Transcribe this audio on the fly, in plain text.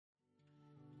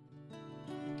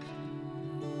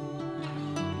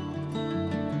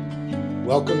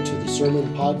Welcome to the Sermon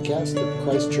Podcast of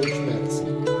Christ Church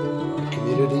Madison, a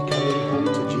community coming home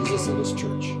to Jesus and His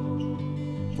church.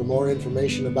 For more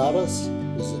information about us,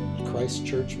 visit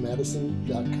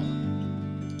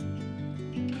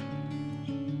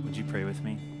christchurchmadison.com. Would you pray with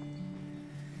me?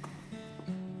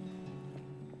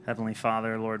 Heavenly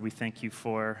Father, Lord, we thank you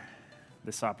for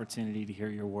this opportunity to hear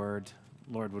your word.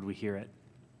 Lord, would we hear it?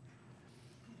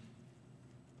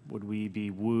 Would we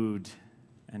be wooed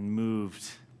and moved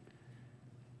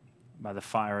by the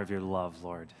fire of your love,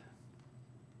 Lord?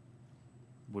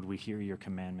 Would we hear your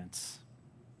commandments?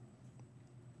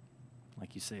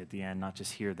 Like you say at the end, not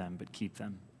just hear them, but keep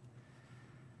them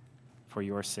for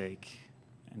your sake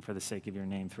and for the sake of your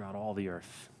name throughout all the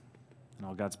earth. And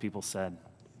all God's people said,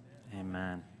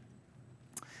 amen.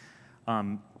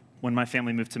 When my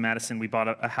family moved to Madison, we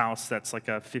bought a house that's like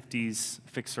a 50s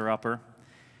fixer-upper,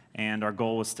 and our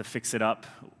goal was to fix it up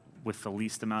with the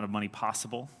least amount of money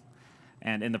possible.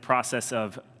 And in the process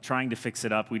of trying to fix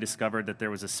it up, we discovered that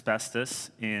there was asbestos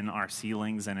in our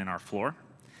ceilings and in our floor.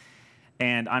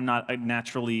 And I'm not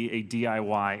naturally a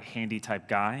DIY handy type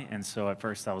guy, and so at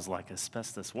first I was like,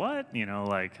 asbestos, what?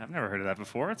 I've never heard of that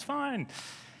before, it's fine.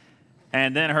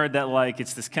 And then heard that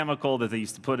it's this chemical that they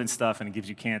used to put in stuff and it gives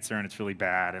you cancer and it's really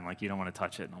bad and you don't want to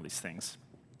touch it and all these things.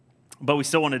 But we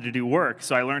still wanted to do work,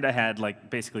 so I learned I had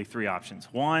basically three options.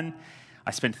 One, I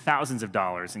spend thousands of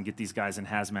dollars and get these guys in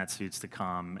hazmat suits to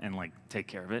come and take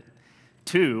care of it.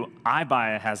 Two, I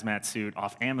buy a hazmat suit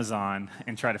off Amazon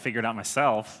and try to figure it out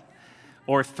myself.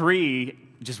 Or three,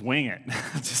 just wing it.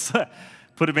 Just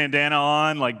put a bandana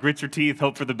on, grit your teeth,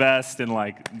 hope for the best,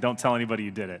 and don't tell anybody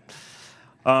you did it.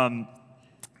 Now,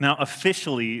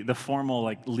 officially, the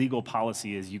formal legal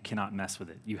policy is you cannot mess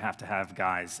with it. You have to have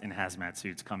guys in hazmat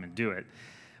suits come and do it.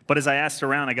 But as I asked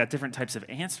around, I got different types of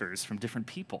answers from different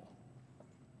people.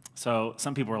 So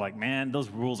some people were like, man, those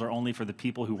rules are only for the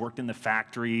people who worked in the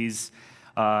factories,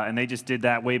 and they just did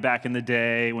that way back in the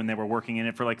day when they were working in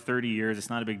it for 30 years. It's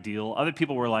not a big deal. Other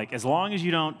people were like, as long as you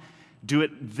don't do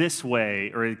it this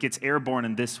way or it gets airborne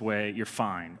in this way, you're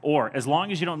fine. Or as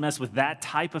long as you don't mess with that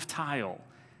type of tile,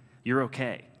 you're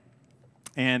okay.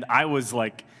 And I was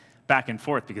back and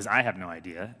forth because I have no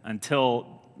idea and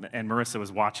Marissa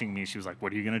was watching me. She was like,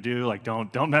 what are you going to do?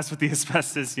 Don't mess with the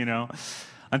asbestos,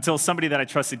 Until somebody that I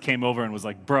trusted came over and was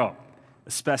like, bro,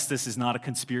 asbestos is not a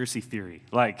conspiracy theory.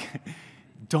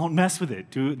 Don't mess with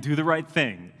it. Do the right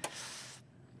thing.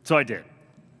 So I did.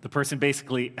 The person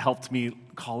basically helped me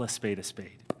call a spade a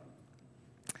spade.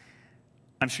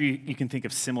 I'm sure you can think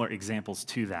of similar examples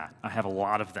to that. I have a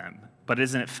lot of them. But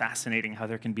isn't it fascinating how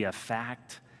there can be a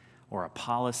fact or a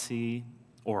policy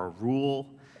or a rule,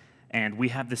 and we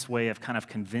have this way of kind of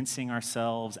convincing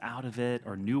ourselves out of it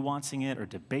or nuancing it or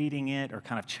debating it or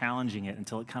kind of challenging it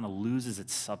until it kind of loses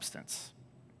its substance,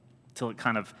 until it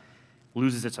kind of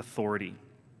loses its authority.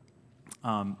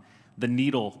 The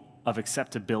needle of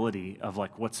acceptability of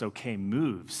what's okay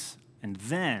moves, and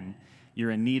then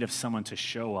you're in need of someone to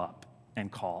show up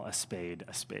and call a spade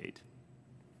a spade.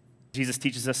 Jesus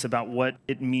teaches us about what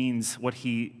it means, what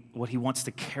he wants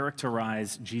to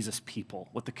characterize Jesus' people,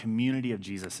 what the community of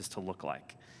Jesus is to look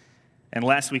like. And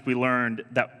last week we learned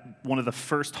that one of the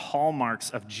first hallmarks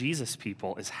of Jesus'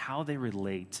 people is how they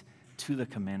relate to the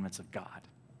commandments of God.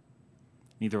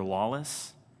 Neither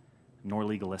lawless nor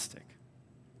legalistic.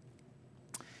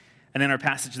 And in our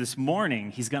passage this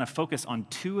morning, he's going to focus on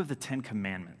two of the 10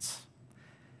 commandments,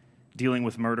 dealing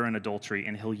with murder and adultery,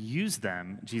 and he'll use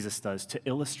them, Jesus does, to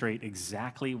illustrate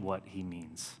exactly what he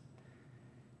means.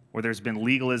 Where there's been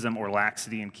legalism or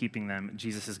laxity in keeping them,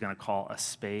 Jesus is going to call a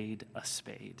spade a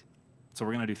spade. So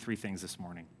we're going to do three things this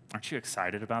morning. Aren't you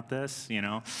excited about this?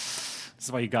 This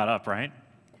is why you got up, right?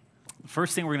 The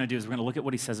first thing we're going to do is we're going to look at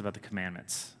what he says about the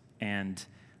commandments. And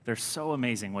they're so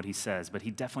amazing what he says, but he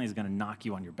definitely is going to knock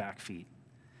you on your back feet.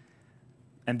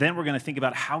 And then we're going to think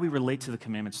about how we relate to the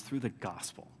commandments through the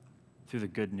gospel, through the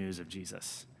good news of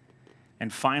Jesus.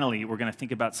 And finally, we're going to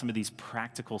think about some of these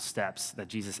practical steps that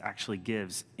Jesus actually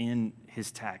gives in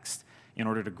his text in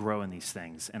order to grow in these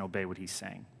things and obey what he's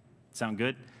saying. Sound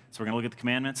good? So we're going to look at the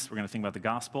commandments, we're going to think about the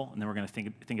gospel, and then we're going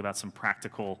to think about some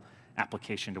practical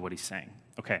application to what he's saying.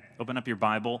 Okay, open up your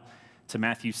Bible to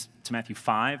Matthew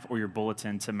 5, or your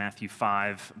bulletin to Matthew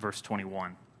 5, verse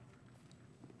 21.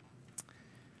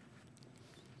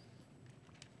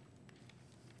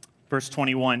 Verse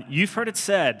 21, you've heard it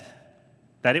said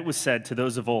that it was said to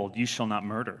those of old, you shall not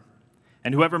murder.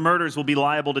 And whoever murders will be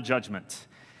liable to judgment.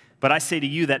 But I say to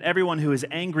you that everyone who is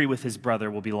angry with his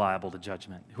brother will be liable to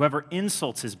judgment. Whoever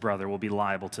insults his brother will be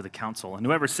liable to the council. And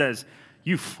whoever says,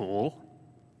 you fool,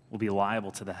 will be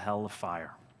liable to the hell of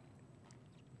fire.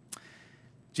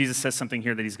 Jesus says something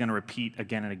here that he's going to repeat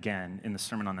again and again in the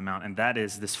Sermon on the Mount, and that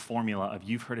is this formula of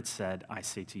you've heard it said, I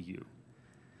say to you.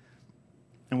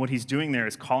 And what he's doing there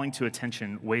is calling to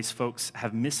attention ways folks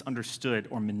have misunderstood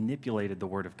or manipulated the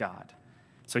Word of God.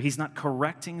 So he's not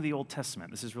correcting the Old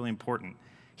Testament. This is really important.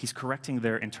 He's correcting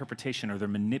their interpretation or their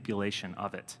manipulation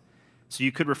of it. So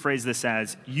you could rephrase this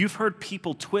as, you've heard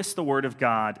people twist the Word of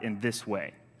God in this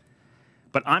way,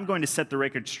 but I'm going to set the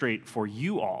record straight for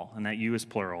you all, and that you is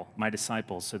plural, my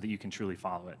disciples, so that you can truly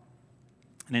follow it.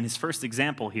 And in his first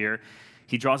example here,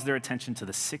 he draws their attention to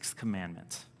the sixth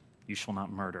commandment, you shall not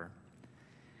murder,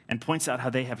 and points out how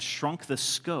they have shrunk the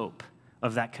scope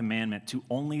of that commandment to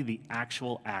only the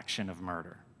actual action of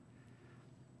murder.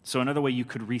 So another way you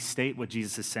could restate what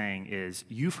Jesus is saying is,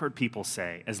 you've heard people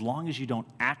say, as long as you don't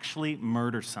actually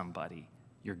murder somebody,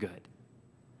 you're good.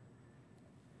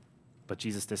 But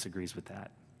Jesus disagrees with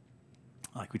that.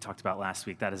 Like we talked about last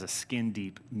week, that is a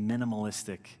skin-deep,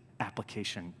 minimalistic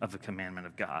application of the commandment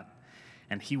of God.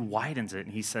 And he widens it,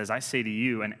 and he says, I say to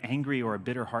you, an angry or a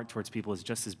bitter heart towards people is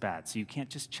just as bad. So you can't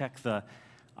just check the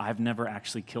I've never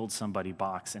actually killed somebody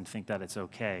box and think that it's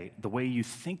okay. The way you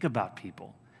think about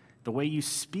people, the way you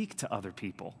speak to other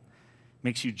people,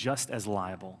 makes you just as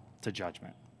liable to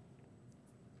judgment.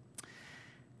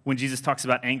 When Jesus talks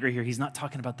about anger here, he's not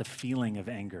talking about the feeling of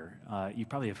anger. You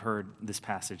probably have heard this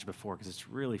passage before because it's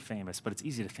really famous, but it's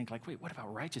easy to think like, wait, what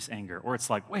about righteous anger? Or it's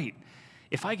like, wait,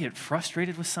 if I get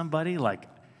frustrated with somebody, like,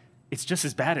 it's just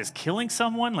as bad as killing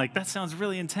someone? Like, that sounds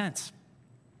really intense.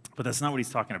 But that's not what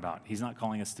he's talking about. He's not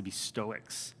calling us to be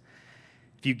stoics.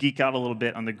 If you geek out a little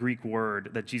bit on the Greek word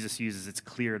that Jesus uses, it's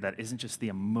clear that isn't just the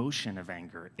emotion of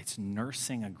anger, it's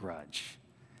nursing a grudge.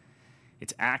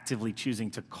 It's actively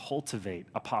choosing to cultivate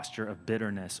a posture of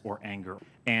bitterness or anger.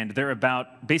 And they're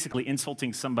about basically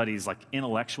insulting somebody's like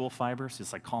intellectual fibers,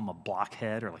 just like call them a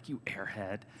blockhead or like you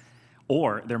airhead,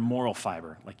 or their moral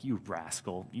fiber, like you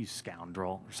rascal, you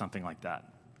scoundrel, or something like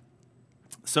that.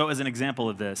 So as an example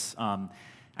of this,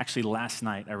 actually last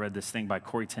night I read this thing by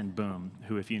Corrie ten Boom,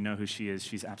 who if you know who she is,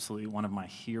 she's absolutely one of my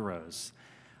heroes.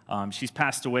 She's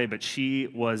passed away, but she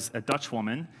was a Dutch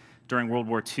woman during World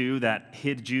War II that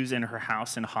hid Jews in her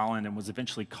house in Holland and was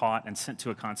eventually caught and sent to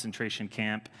a concentration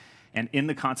camp. And in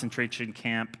the concentration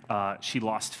camp, she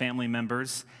lost family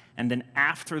members. And then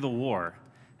after the war,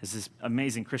 as this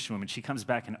amazing Christian woman, she comes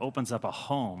back and opens up a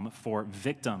home for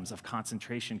victims of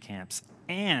concentration camps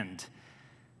and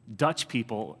Dutch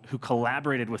people who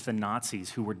collaborated with the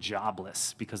Nazis who were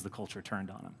jobless because the culture turned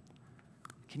on them.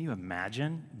 Can you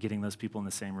imagine getting those people in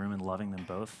the same room and loving them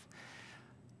both?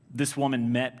 This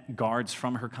woman met guards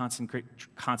from her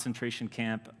concentration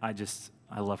camp. I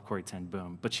love Corrie ten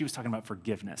Boom. But she was talking about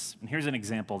forgiveness. And here's an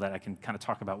example that I can kind of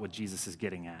talk about what Jesus is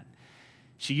getting at.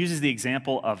 She uses the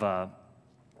example of a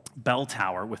bell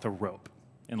tower with a rope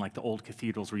in like the old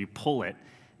cathedrals where you pull it,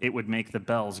 it would make the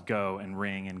bells go and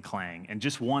ring and clang. And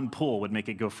just one pull would make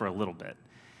it go for a little bit.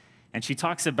 And she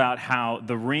talks about how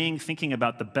the ring, thinking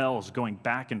about the bells going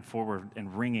back and forward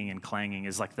and ringing and clanging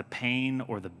is like the pain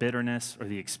or the bitterness or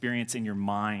the experience in your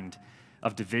mind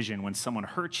of division when someone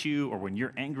hurts you or when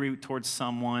you're angry towards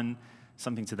someone,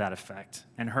 something to that effect.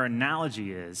 And her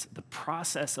analogy is the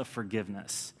process of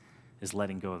forgiveness is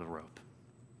letting go of the rope.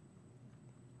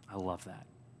 I love that.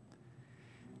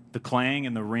 The clang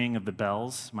and the ring of the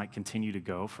bells might continue to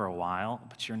go for a while,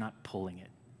 but you're not pulling it.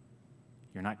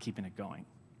 You're not keeping it going.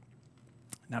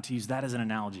 Now, to use that as an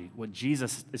analogy, what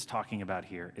Jesus is talking about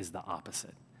here is the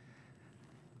opposite.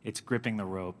 It's gripping the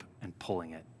rope and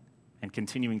pulling it and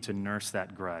continuing to nurse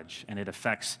that grudge. And it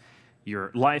affects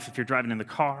your life if you're driving in the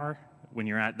car, when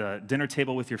you're at the dinner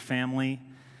table with your family,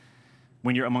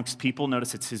 when you're amongst people.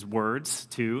 Notice it's his words,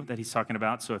 too, that he's talking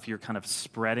about. So if you're kind of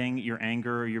spreading your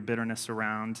anger or your bitterness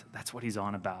around, that's what he's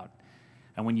on about.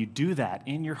 And when you do that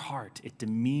in your heart, it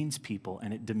demeans people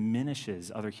and it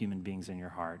diminishes other human beings in your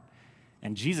heart.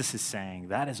 And Jesus is saying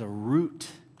that is a root.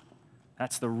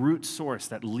 That's the root source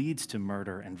that leads to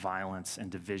murder and violence and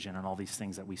division and all these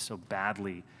things that we so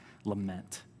badly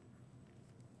lament.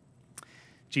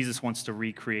 Jesus wants to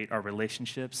recreate our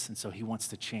relationships, and so he wants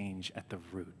to change at the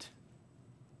root.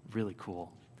 Really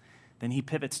cool. Then he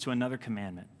pivots to another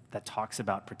commandment that talks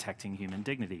about protecting human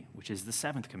dignity, which is the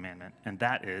seventh commandment, and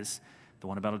that is the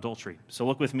one about adultery. So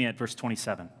look with me at verse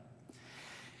 27.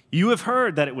 You have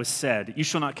heard that it was said, you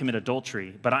shall not commit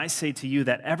adultery, but I say to you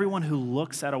that everyone who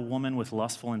looks at a woman with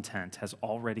lustful intent has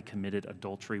already committed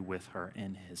adultery with her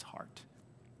in his heart.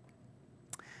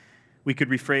 We could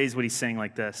rephrase what he's saying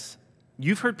like this.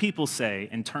 You've heard people say,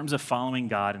 in terms of following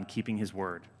God and keeping his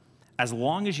word, as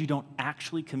long as you don't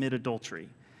actually commit adultery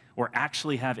or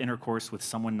actually have intercourse with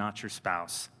someone not your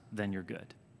spouse, then you're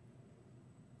good.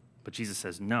 But Jesus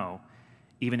says, no,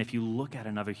 even if you look at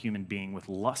another human being with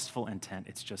lustful intent,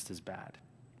 it's just as bad.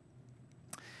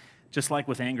 Just like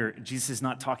with anger, Jesus is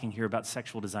not talking here about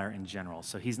sexual desire in general.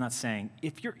 So he's not saying,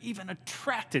 if you're even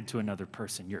attracted to another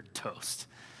person, you're toast.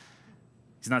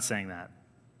 He's not saying that.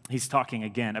 He's talking,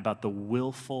 again, about the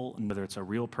willful, whether it's a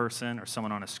real person or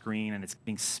someone on a screen, and it's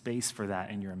giving space for that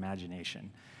in your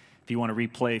imagination. If you want to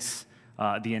replace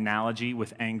the analogy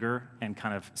with anger and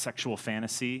kind of sexual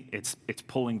fantasy, it's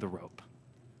pulling the rope,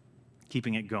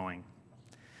 keeping it going.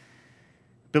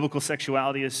 Biblical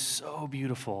sexuality is so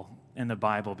beautiful in the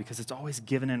Bible because it's always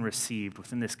given and received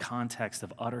within this context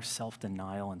of utter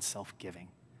self-denial and self-giving.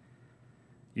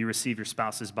 You receive your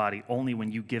spouse's body only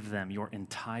when you give them your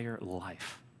entire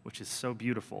life, which is so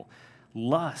beautiful.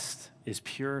 Lust is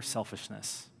pure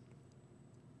selfishness.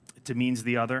 It demeans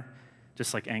the other,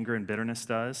 just like anger and bitterness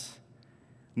does,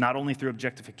 not only through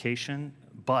objectification,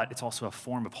 but it's also a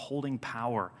form of holding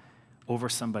power over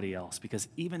somebody else, because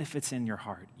even if it's in your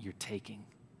heart, you're taking.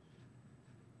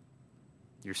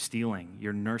 You're stealing.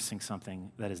 You're nursing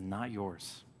something that is not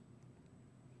yours.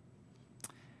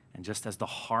 And just as the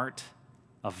heart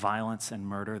of violence and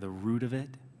murder, the root of it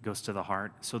goes to the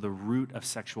heart, so the root of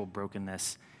sexual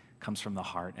brokenness comes from the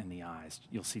heart and the eyes.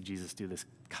 You'll see Jesus do this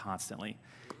constantly.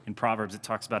 In Proverbs, it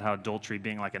talks about how adultery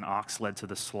being like an ox led to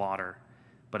the slaughter,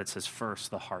 but it says first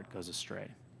the heart goes astray.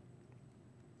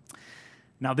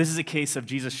 Now, this is a case of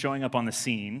Jesus showing up on the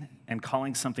scene and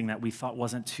calling something that we thought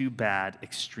wasn't too bad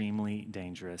extremely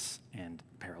dangerous and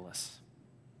perilous.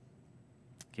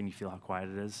 Can you feel how quiet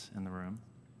it is in the room?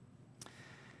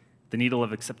 The needle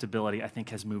of acceptability, I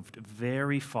think, has moved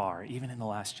very far, even in the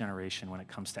last generation, when it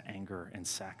comes to anger and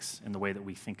sex and the way that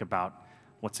we think about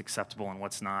what's acceptable and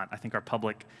what's not. I think our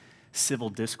public civil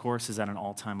discourse is at an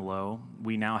all-time low.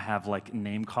 We now have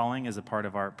name calling as a part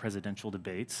of our presidential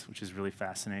debates, which is really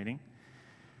fascinating.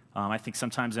 I think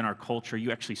sometimes in our culture,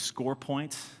 you actually score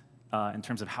points in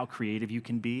terms of how creative you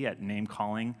can be at name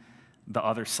calling the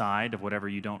other side of whatever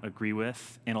you don't agree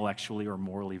with, intellectually or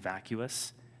morally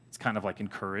vacuous. It's kind of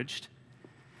encouraged.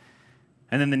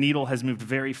 And then the needle has moved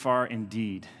very far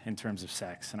indeed in terms of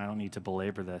sex. And I don't need to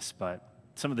belabor this, but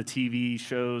some of the TV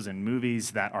shows and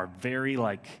movies that are very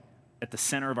at the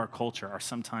center of our culture are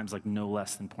sometimes no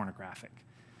less than pornographic.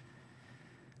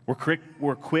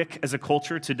 We're quick as a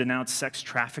culture to denounce sex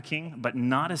trafficking, but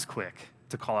not as quick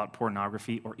to call out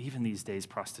pornography or even these days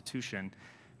prostitution,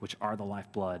 which are the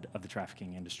lifeblood of the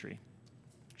trafficking industry,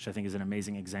 which I think is an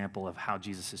amazing example of how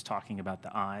Jesus is talking about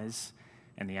the eyes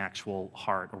and the actual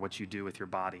heart, or what you do with your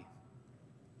body.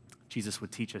 Jesus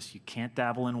would teach us you can't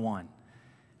dabble in one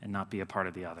and not be a part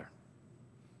of the other.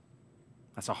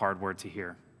 That's a hard word to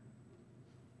hear.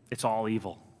 It's all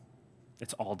evil.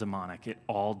 It's all demonic. It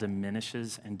all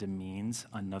diminishes and demeans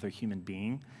another human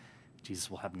being.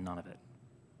 Jesus will have none of it.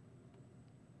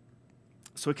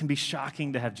 So it can be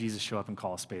shocking to have Jesus show up and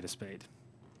call a spade a spade.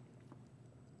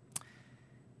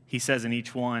 He says in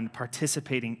each one,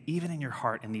 participating even in your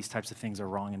heart in these types of things are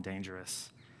wrong and dangerous.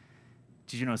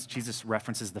 Did you notice Jesus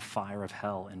references the fire of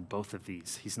hell in both of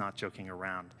these? He's not joking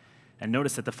around. And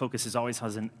notice that the focus is always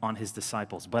on his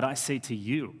disciples. But I say to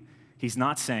you, he's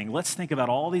not saying, let's think about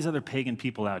all these other pagan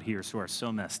people out here who are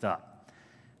so messed up.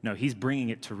 No, he's bringing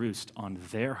it to roost on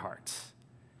their hearts.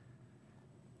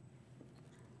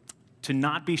 To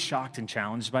not be shocked and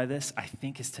challenged by this, I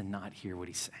think, is to not hear what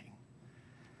he's saying.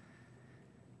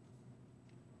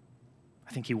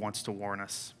 I think he wants to warn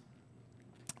us.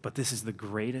 But this is the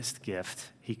greatest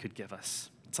gift he could give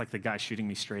us. It's like the guy shooting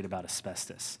me straight about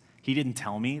asbestos. He didn't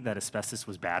tell me that asbestos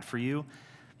was bad for you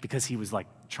because he was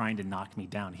trying to knock me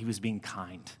down. He was being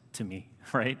kind to me,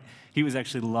 right? He was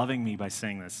actually loving me by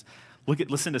saying this.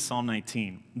 Listen to Psalm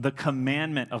 19. The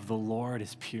commandment of the Lord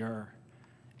is pure,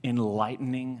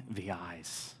 enlightening the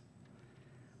eyes.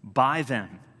 By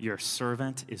them your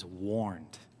servant is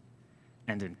warned,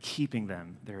 and in keeping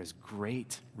them there is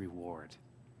great reward.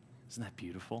 Isn't that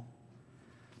beautiful?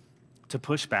 To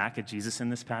push back at Jesus in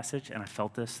this passage, and I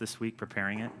felt this week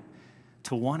preparing it,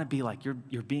 to want to be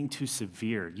you're being too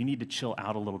severe. You need to chill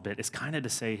out a little bit. It's kind of to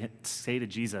say to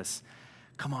Jesus,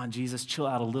 come on, Jesus, chill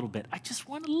out a little bit. I just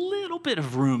want a little bit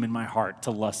of room in my heart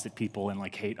to lust at people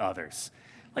and hate others.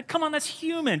 Come on, that's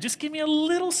human. Just give me a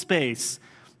little space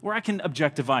where I can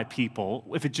objectify people.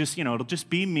 If it just, it'll just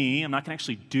be me. I'm not going to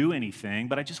actually do anything,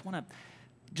 but I just want to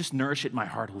just nourish it in my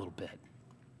heart a little bit.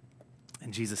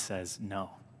 And Jesus says,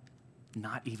 no,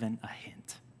 not even a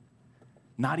hint.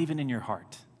 Not even in your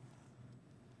heart.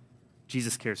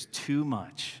 Jesus cares too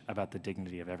much about the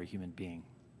dignity of every human being.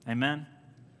 Amen?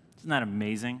 Isn't that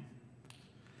amazing?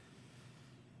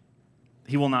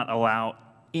 He will not allow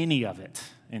any of it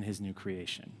in his new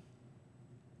creation.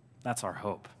 That's our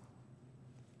hope.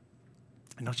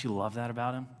 And don't you love that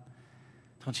about him?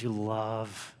 Don't you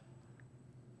love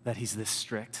that he's this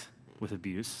strict with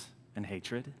abuse and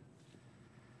hatred?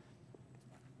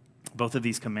 Both of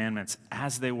these commandments,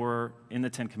 as they were in the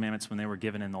Ten Commandments when they were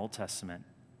given in the Old Testament,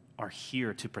 are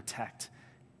here to protect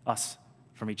us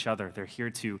from each other. They're here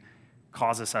to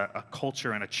cause us a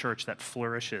culture and a church that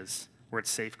flourishes, where it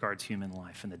safeguards human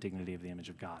life and the dignity of the image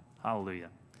of God. Hallelujah.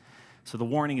 So the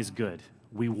warning is good.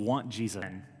 We want Jesus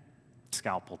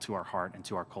scalpel to our heart and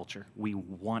to our culture. We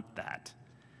want that.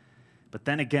 But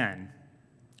then again,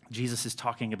 Jesus is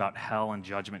talking about hell and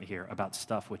judgment here, about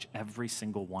stuff which every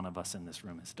single one of us in this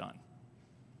room has done.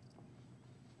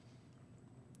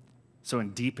 So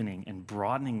in deepening and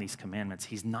broadening these commandments,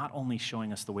 he's not only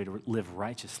showing us the way to live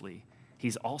righteously,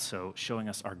 he's also showing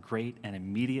us our great and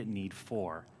immediate need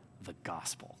for the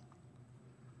gospel.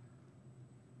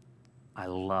 I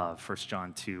love 1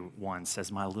 John 2:1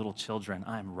 says, "My little children,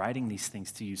 I am writing these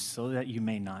things to you so that you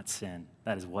may not sin."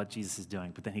 That is what Jesus is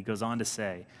doing. But then he goes on to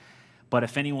say, "But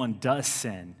if anyone does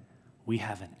sin, we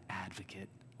have an advocate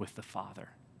with the Father,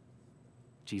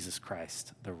 Jesus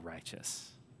Christ, the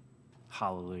righteous."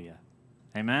 Hallelujah.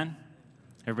 Amen?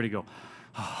 Everybody go,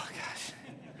 "Oh, gosh."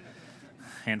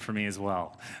 And for me as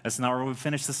well. That's not where we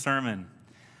finish the sermon.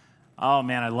 Oh,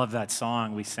 man, I love that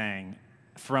song we sang.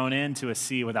 "Thrown into a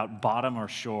sea without bottom or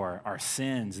shore, our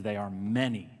sins, they are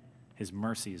many. His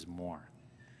mercy is more."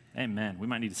 Amen. We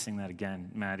might need to sing that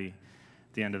again, Maddie,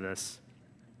 at the end of this.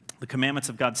 The commandments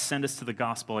of God send us to the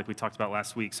gospel like we talked about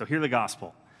last week. So hear the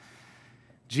gospel.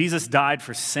 Jesus died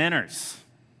for sinners.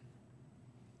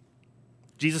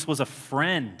 Jesus was a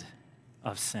friend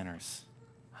of sinners.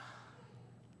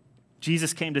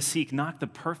 Jesus came to seek not the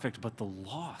perfect, but the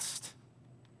lost.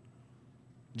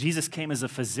 Jesus came as a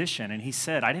physician, and he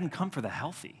said, "I didn't come for the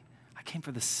healthy. I came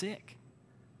for the sick."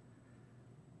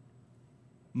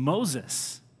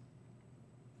 Moses,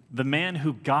 the man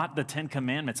who got the 10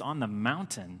 Commandments on the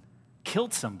mountain,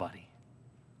 killed somebody.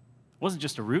 It wasn't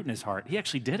just a root in his heart. He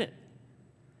actually did it.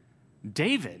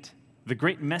 David, the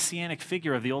great messianic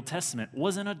figure of the Old Testament,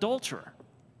 was an adulterer.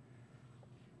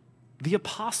 The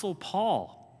Apostle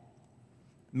Paul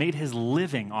made his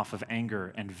living off of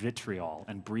anger and vitriol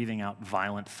and breathing out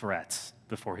violent threats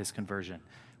before his conversion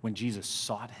when Jesus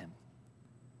sought him.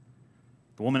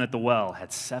 The woman at the well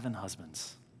had 7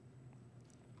 husbands.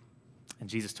 And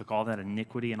Jesus took all that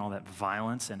iniquity and all that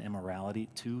violence and immorality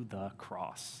to the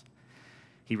cross.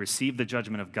 He received the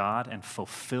judgment of God and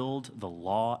fulfilled the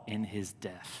law in his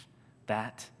death.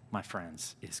 That, my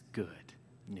friends, is good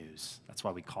news. That's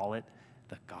why we call it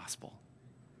the gospel.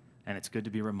 And it's good to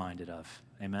be reminded of.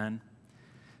 Amen?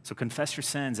 So confess your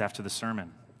sins after the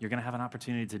sermon. You're going to have an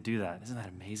opportunity to do that. Isn't that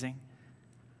amazing?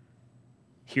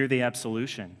 Hear the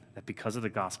absolution that because of the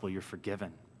gospel you're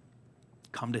forgiven.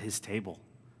 Come to his table.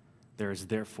 There is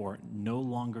therefore no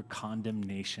longer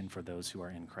condemnation for those who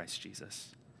are in Christ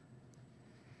Jesus.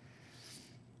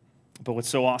 But what's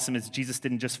so awesome is Jesus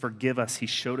didn't just forgive us, he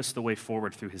showed us the way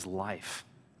forward through his life.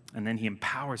 And then he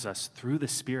empowers us through the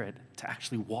Spirit to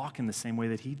actually walk in the same way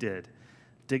that he did,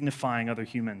 dignifying other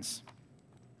humans.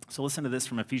 So listen to this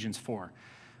from Ephesians 4.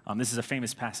 This is a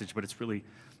famous passage, but it's really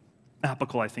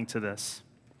applicable, I think, to this.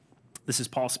 This is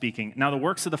Paul speaking. "Now the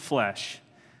works of the flesh,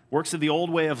 works of the old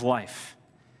way of life,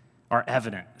 are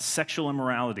evident: sexual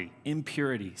immorality,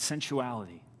 impurity,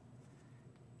 sensuality,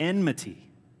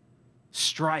 enmity,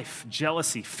 strife,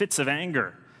 jealousy, fits of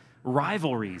anger,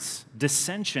 rivalries,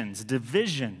 dissensions,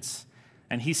 divisions."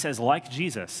 And he says, like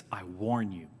Jesus, "I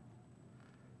warn you,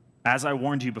 as I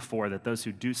warned you before, that those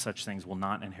who do such things will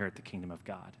not inherit the kingdom of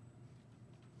God.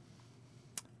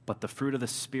 But the fruit of the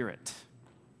Spirit,"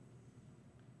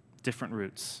 different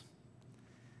roots,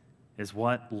 "is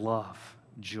what? Love,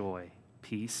 joy,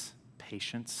 peace,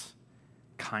 patience,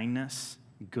 kindness,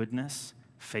 goodness,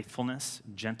 faithfulness,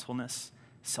 gentleness,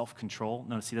 self-control."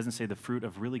 Notice he doesn't say the fruit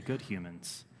of really good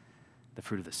humans, the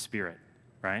fruit of the Spirit,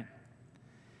 right?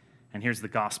 And here's the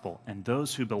gospel. "And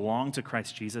those who belong to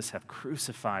Christ Jesus have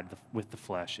crucified with the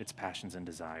flesh its passions and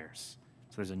desires."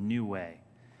 So there's a new way.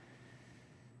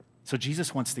 So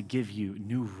Jesus wants to give you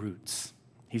new roots.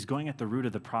 He's going at the root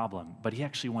of the problem, but he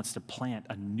actually wants to plant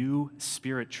a new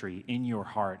spirit tree in your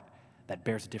heart that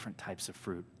bears different types of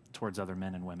fruit towards other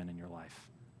men and women in your life,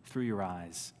 through your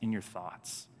eyes, in your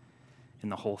thoughts, in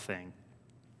the whole thing.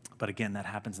 But again, that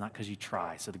happens not because you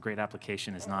try. So the great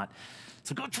application is not,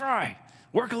 so go try,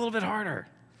 work a little bit harder.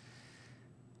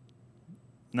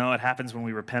 No, it happens when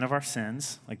we repent of our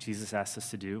sins, like Jesus asked us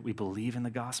to do. We believe in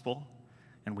the gospel,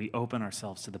 and we open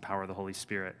ourselves to the power of the Holy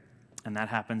Spirit. And that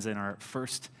happens in our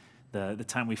first the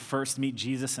time we first meet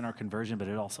Jesus in our conversion, but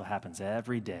it also happens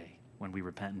every day when we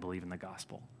repent and believe in the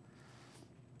gospel.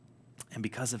 And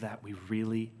because of that, we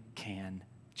really can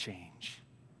change.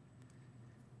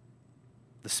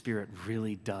 The Spirit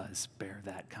really does bear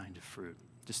that kind of fruit.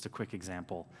 Just a quick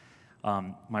example.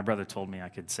 My brother told me I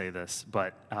could say this,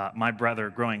 but my brother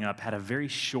growing up had a very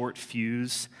short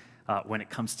fuse when it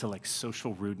comes to like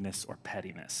social rudeness or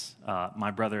pettiness.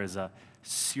 My brother is a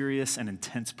serious and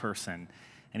intense person,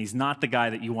 and he's not the guy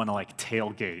that you want to like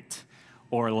tailgate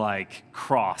or like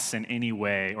cross in any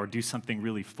way or do something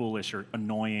really foolish or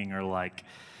annoying or like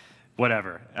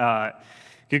whatever.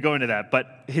 Could go into that.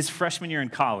 But his freshman year in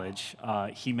college,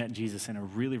 he met Jesus in a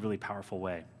really, really powerful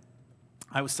way.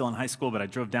 I was still in high school, but I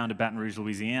drove down to Baton Rouge,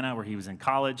 Louisiana, where he was in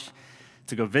college,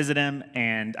 to go visit him,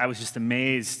 and I was just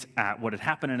amazed at what had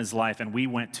happened in his life, and we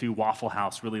went to Waffle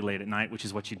House really late at night, which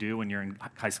is what you do when you're in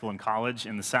high school and college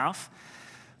in the South.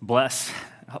 Bless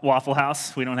Waffle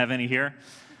House. We don't have any here.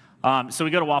 So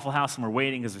we go to Waffle House, and we're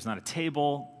waiting because there's not a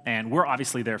table, and we're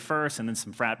obviously there first, and then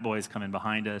some frat boys come in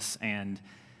behind us, and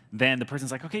then the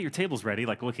person's like, okay, your table's ready,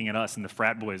 like looking at us, and the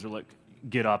frat boys are like,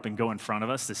 get up and go in front of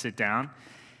us to sit down.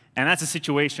 And that's a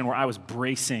situation where I was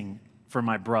bracing for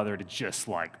my brother to just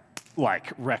like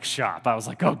wreck shop. I was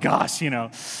like, oh gosh,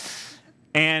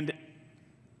 And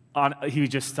he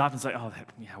would just stop and say, oh,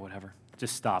 yeah, whatever.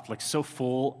 Just stopped, like so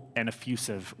full and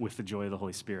effusive with the joy of the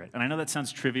Holy Spirit. And I know that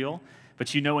sounds trivial,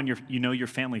 but when you know your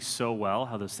family so well,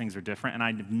 how those things are different. And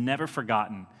I've never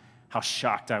forgotten how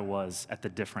shocked I was at the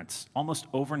difference, almost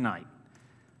overnight,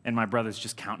 in my brother's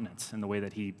just countenance and the way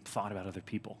that he thought about other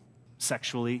people.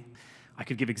 Sexually, I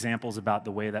could give examples about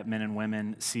the way that men and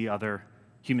women see other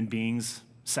human beings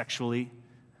sexually.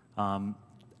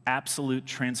 Absolute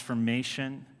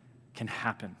transformation can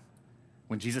happen.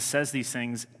 When Jesus says these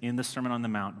things in the Sermon on the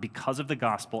Mount, because of the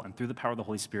gospel and through the power of the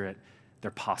Holy Spirit,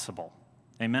 they're possible.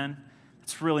 Amen?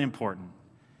 It's really important.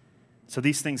 So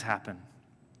these things happen.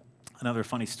 Another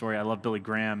funny story, I love Billy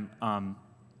Graham.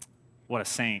 What a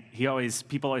saint.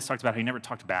 People always talked about how he never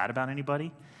talked bad about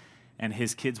anybody. And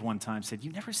his kids one time said,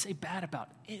 you never say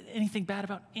anything bad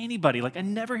about anybody. Like, I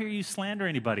never hear you slander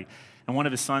anybody. And one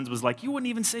of his sons was like, you wouldn't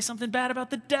even say something bad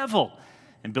about the devil.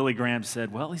 And Billy Graham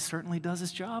said, well, he certainly does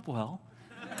his job well.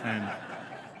 And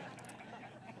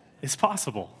it's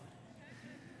possible.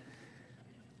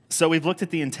 So we've looked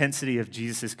at the intensity of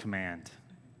Jesus' command.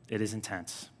 It is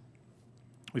intense.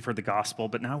 We've heard the gospel,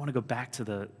 but now I want to go back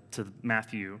to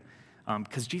Matthew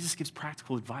because Jesus gives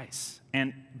practical advice.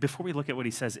 And before we look at what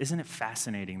he says, isn't it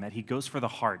fascinating that he goes for the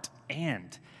heart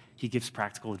and he gives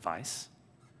practical advice?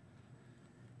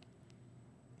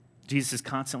 Jesus is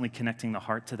constantly connecting the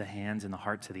heart to the hands and the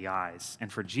heart to the eyes. And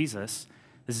for Jesus,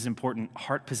 this is important.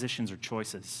 Heart positions are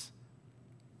choices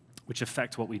which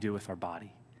affect what we do with our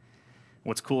body.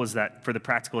 What's cool is that for the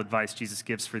practical advice Jesus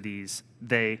gives for these,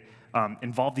 they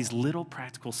involve these little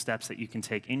practical steps that you can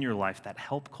take in your life that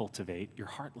help cultivate your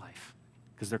heart life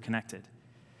because they're connected.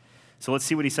 So let's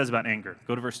see what he says about anger.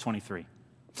 Go to verse 23.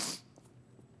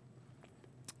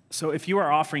 So if you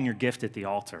are offering your gift at the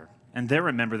altar and there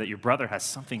remember that your brother has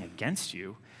something against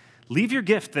you, leave your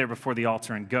gift there before the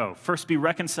altar and go. First be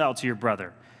reconciled to your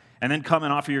brother and then come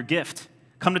and offer your gift.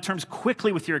 Come to terms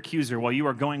quickly with your accuser while you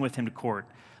are going with him to court,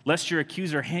 lest your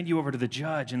accuser hand you over to the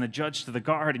judge and the judge to the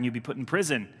guard and you be put in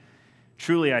prison.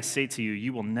 Truly, I say to you,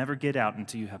 you will never get out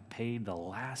until you have paid the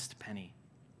last penny.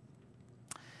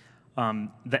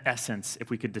 The essence, if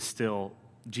we could distill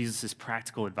Jesus'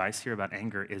 practical advice here about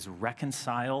anger, is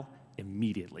reconcile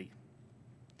immediately.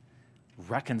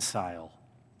 Reconcile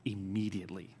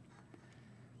immediately.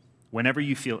 Whenever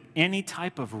you feel any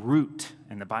type of root,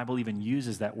 and the Bible even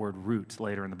uses that word root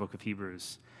later in the book of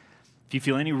Hebrews, if you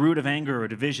feel any root of anger or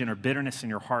division or bitterness in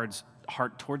your heart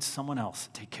towards someone else,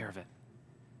 take care of it.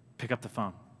 Pick up the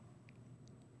phone.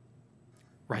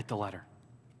 Write the letter.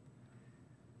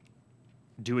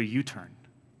 Do a U-turn.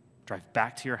 Drive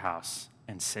back to your house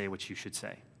and say what you should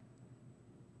say.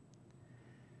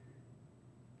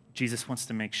 Jesus wants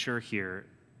to make sure here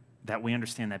that we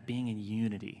understand that being in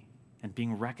unity and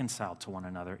being reconciled to one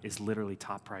another is literally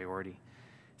top priority.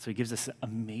 So he gives us an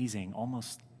amazing,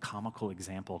 almost comical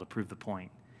example to prove the point.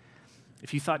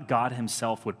 If you thought God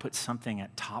himself would put something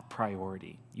at top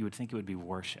priority, you would think it would be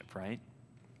worship, right?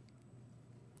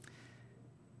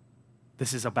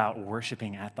 This is about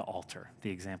worshiping at the altar, the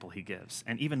example he gives.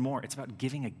 And even more, it's about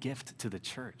giving a gift to the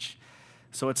church.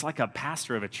 So it's like a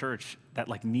pastor of a church that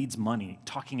needs money,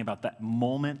 talking about that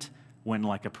moment when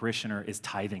a parishioner is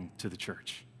tithing to the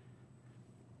church.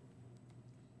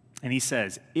 And he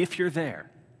says, if you're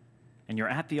there and you're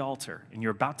at the altar and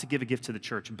you're about to give a gift to the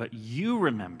church, but you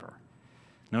remember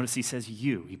Notice he says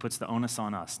you. He puts the onus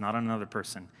on us, not on another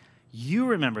person. You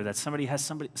remember that somebody has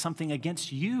something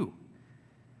against you.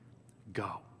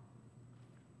 Go.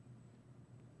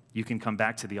 You can come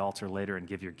back to the altar later and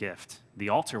give your gift. The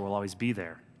altar will always be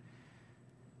there.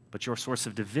 But your source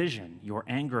of division, your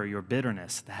anger, your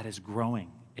bitterness, that is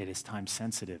growing. It is time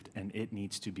sensitive, and it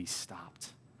needs to be stopped.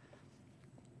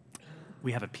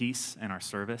 We have a peace in our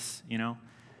service,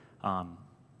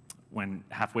 when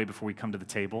halfway before we come to the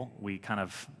table, we kind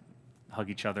of hug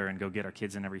each other and go get our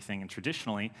kids and everything. And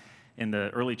traditionally, in the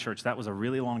early church, that was a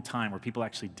really long time where people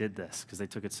actually did this because they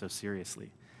took it so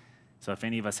seriously. So if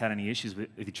any of us had any issues with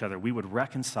each other, we would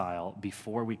reconcile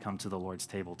before we come to the Lord's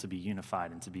table to be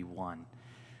unified and to be one.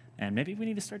 And maybe we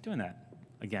need to start doing that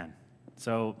again.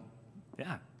 So,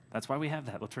 yeah, that's why we have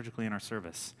that liturgically in our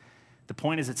service. The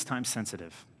point is it's time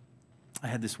sensitive. I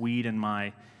had this weed in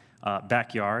my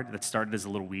backyard that started as a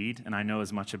little weed, and I know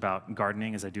as much about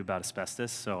gardening as I do about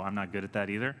asbestos, so I'm not good at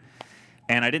that either.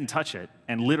 And I didn't touch it,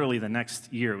 and literally the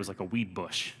next year it was like a weed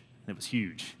bush. It was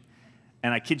huge.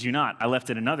 And I kid you not, I left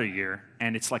it another year,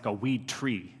 and it's like a weed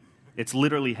tree. It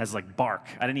literally has like bark.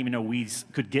 I didn't even know weeds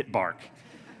could get bark.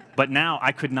 But now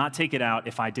I could not take it out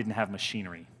if I didn't have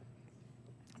machinery.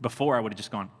 Before, I would have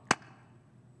just gone,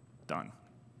 done.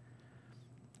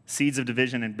 Seeds of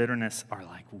division and bitterness are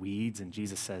like weeds, and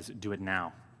Jesus says, do it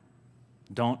now.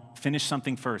 Don't finish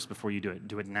something first before you do it.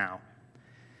 Do it now.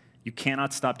 You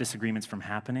cannot stop disagreements from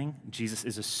happening. Jesus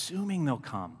is assuming they'll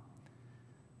come.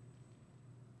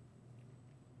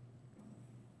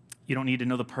 You don't need to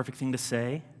know the perfect thing to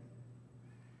say.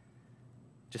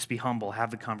 Just be humble.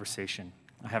 Have the conversation.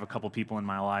 I have a couple people in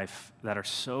my life that are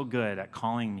so good at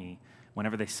calling me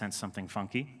whenever they sense something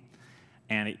funky.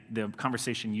 And the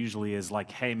conversation usually is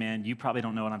like, hey, man, you probably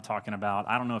don't know what I'm talking about.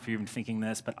 I don't know if you're even thinking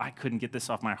this, but I couldn't get this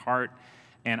off my heart.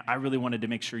 And I really wanted to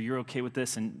make sure you're okay with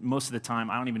this. And most of the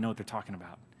time, I don't even know what they're talking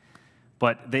about.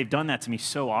 But they've done that to me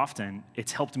so often,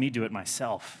 it's helped me do it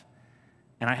myself.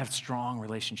 And I have strong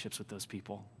relationships with those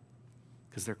people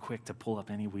because they're quick to pull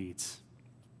up any weeds.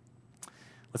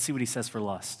 Let's see what he says for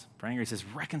lust. For anger, he says,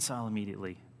 reconcile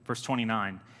immediately. Verse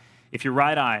 29, if your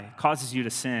right eye causes you to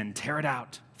sin, tear it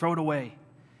out, throw it away.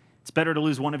 It's better to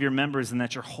lose one of your members than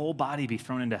that your whole body be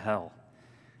thrown into hell.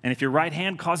 And if your right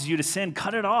hand causes you to sin,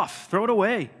 cut it off, throw it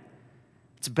away.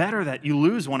 It's better that you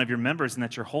lose one of your members than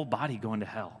that your whole body go into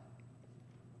hell.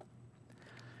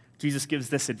 Jesus gives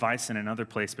this advice in another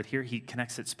place, but here he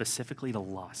connects it specifically to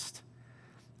lust.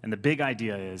 And the big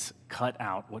idea is cut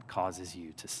out what causes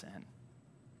you to sin.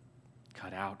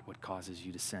 Cut out what causes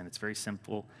you to sin. It's very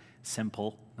simple,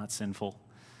 not sinful.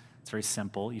 It's very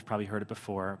simple. You've probably heard it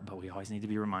before, but we always need to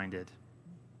be reminded.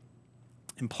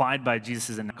 Implied by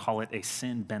Jesus is, and call it a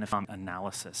sin-benefit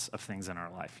analysis of things in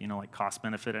our life. Like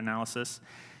cost-benefit analysis.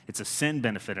 It's a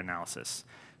sin-benefit analysis.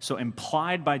 So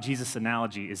implied by Jesus'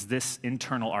 analogy is this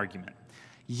internal argument.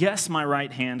 Yes, my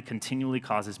right hand continually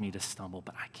causes me to stumble,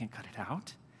 but I can't cut it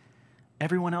out.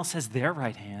 Everyone else has their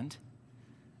right hand,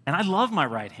 and I love my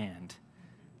right hand.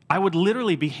 I would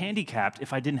literally be handicapped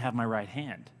if I didn't have my right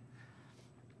hand.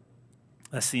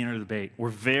 That's the inner debate. We're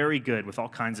very good with all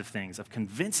kinds of things, of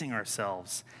convincing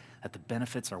ourselves that the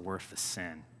benefits are worth the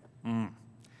sin.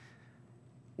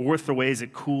 Worth the ways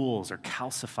it cools or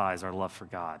calcifies our love for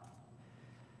God.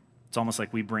 It's almost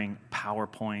like we bring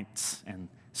PowerPoints and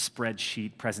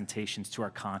spreadsheet presentations to our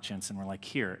conscience, and we're like,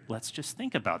 here, let's just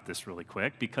think about this really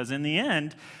quick, because in the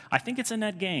end, I think it's a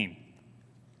net gain.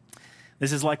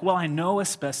 This is like, well, I know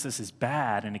asbestos is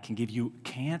bad and it can give you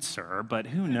cancer, but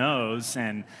who knows?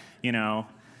 And,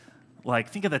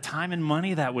 think of the time and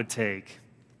money that would take.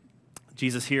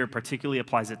 Jesus here particularly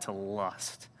applies it to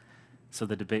lust. So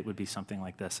the debate would be something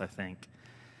like this, I think.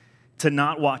 To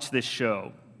not watch this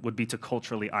show would be to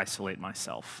culturally isolate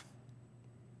myself.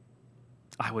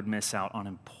 I would miss out on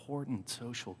important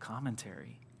social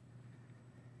commentary.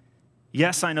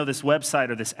 Yes, I know this website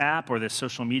or this app or this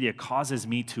social media causes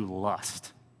me to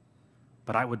lust,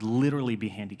 but I would literally be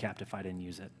handicapped if I didn't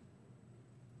use it.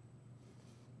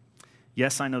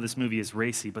 Yes, I know this movie is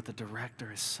racy, but the director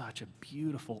is such a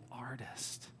beautiful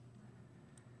artist.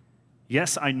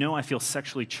 Yes, I know I feel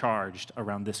sexually charged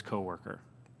around this coworker,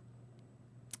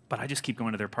 but I just keep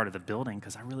going to their part of the building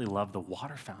because I really love the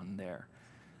water fountain there,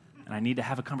 and I need to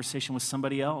have a conversation with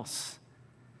somebody else.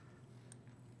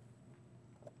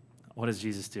 What does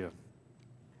Jesus do?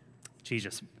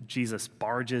 Jesus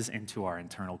barges into our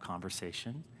internal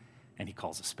conversation, and he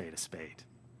calls a spade a spade.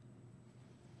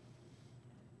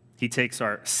 He takes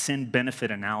our sin-benefit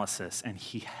analysis, and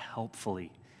he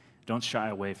helpfully, don't shy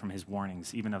away from his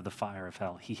warnings, even of the fire of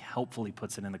hell. He helpfully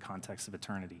puts it in the context of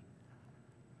eternity.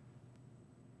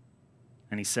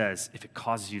 And he says, if it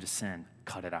causes you to sin,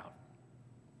 cut it out.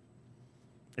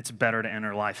 It's better to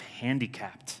enter life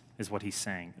handicapped, is what he's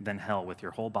saying, than hell with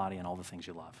your whole body and all the things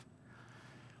you love.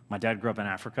 My dad grew up in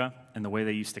Africa, and the way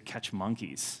they used to catch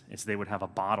monkeys is they would have a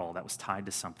bottle that was tied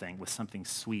to something with something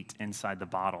sweet inside the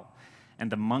bottle.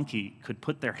 And the monkey could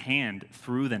put their hand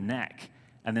through the neck,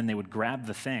 and then they would grab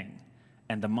the thing,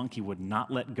 and the monkey would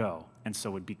not let go, and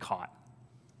so would be caught.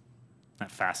 Isn't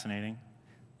that fascinating?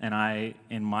 And I,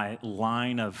 in my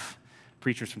line of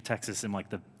preachers from Texas, am like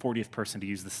the 40th person to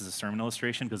use this as a sermon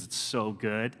illustration because it's so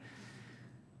good.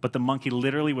 But the monkey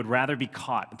literally would rather be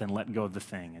caught than let go of the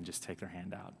thing and just take their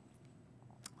hand out.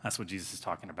 That's what Jesus is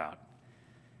talking about.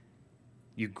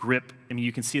 You grip,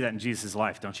 you can see that in Jesus'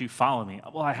 life, don't you? Follow me.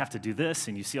 Well, I have to do this,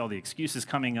 and you see all the excuses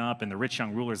coming up, and the rich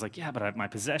young ruler's like, yeah, but I have my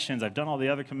possessions, I've done all the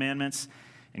other commandments,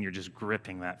 and you're just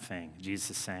gripping that thing.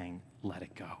 Jesus is saying, let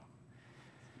it go.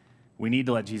 We need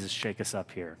to let Jesus shake us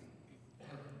up here.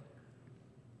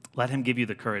 Let him give you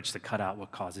the courage to cut out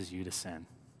what causes you to sin.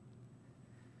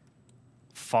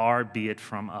 Far be it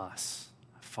from us,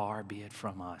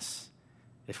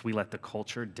 if we let the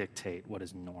culture dictate what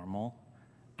is normal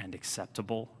and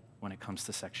acceptable when it comes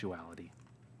to sexuality.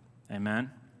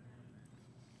 Amen?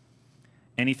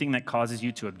 Anything that causes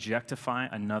you to objectify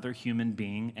another human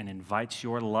being and invites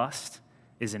your lust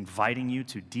is inviting you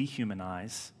to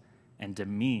dehumanize and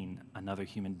demean another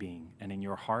human being. And in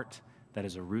your heart, that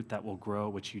is a root that will grow,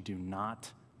 which you do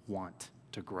not want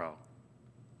to grow.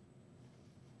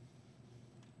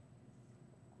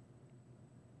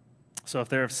 So if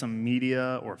there is some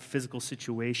media or physical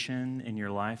situation in your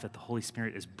life that the Holy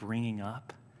Spirit is bringing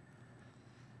up,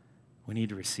 we need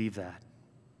to receive that.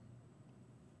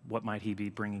 What might he be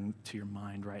bringing to your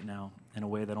mind right now in a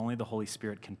way that only the Holy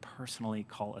Spirit can personally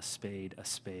call a spade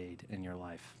in your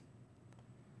life?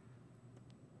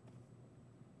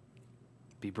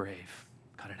 Be brave.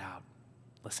 Cut it out.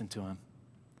 Listen to him.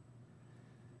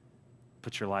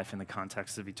 Put your life in the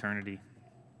context of eternity.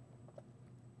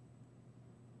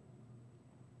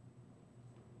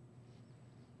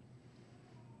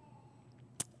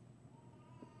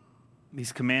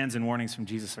 These commands and warnings from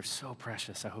Jesus are so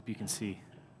precious. I hope you can see.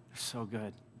 They're so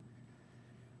good.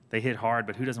 They hit hard,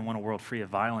 but who doesn't want a world free of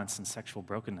violence and sexual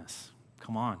brokenness?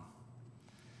 Come on.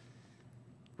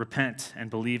 Repent and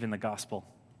believe in the gospel.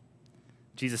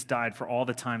 Jesus died for all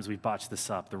the times we've botched this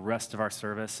up. The rest of our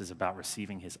service is about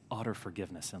receiving his utter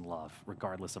forgiveness and love,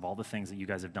 regardless of all the things that you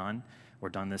guys have done or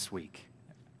done this week.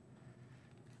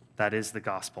 That is the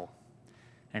gospel.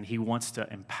 And he wants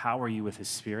to empower you with his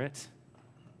Spirit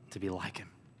to be like him,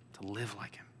 to live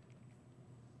like him.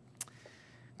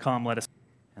 Come, let us,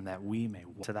 and that we may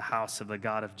walk to the house of the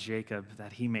God of Jacob,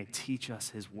 that he may teach us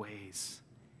his ways,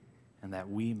 and that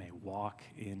we may walk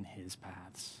in his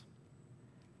paths.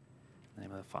 In the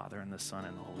name of the Father, and the Son,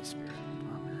 and the Holy Spirit.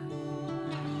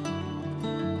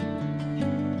 Amen.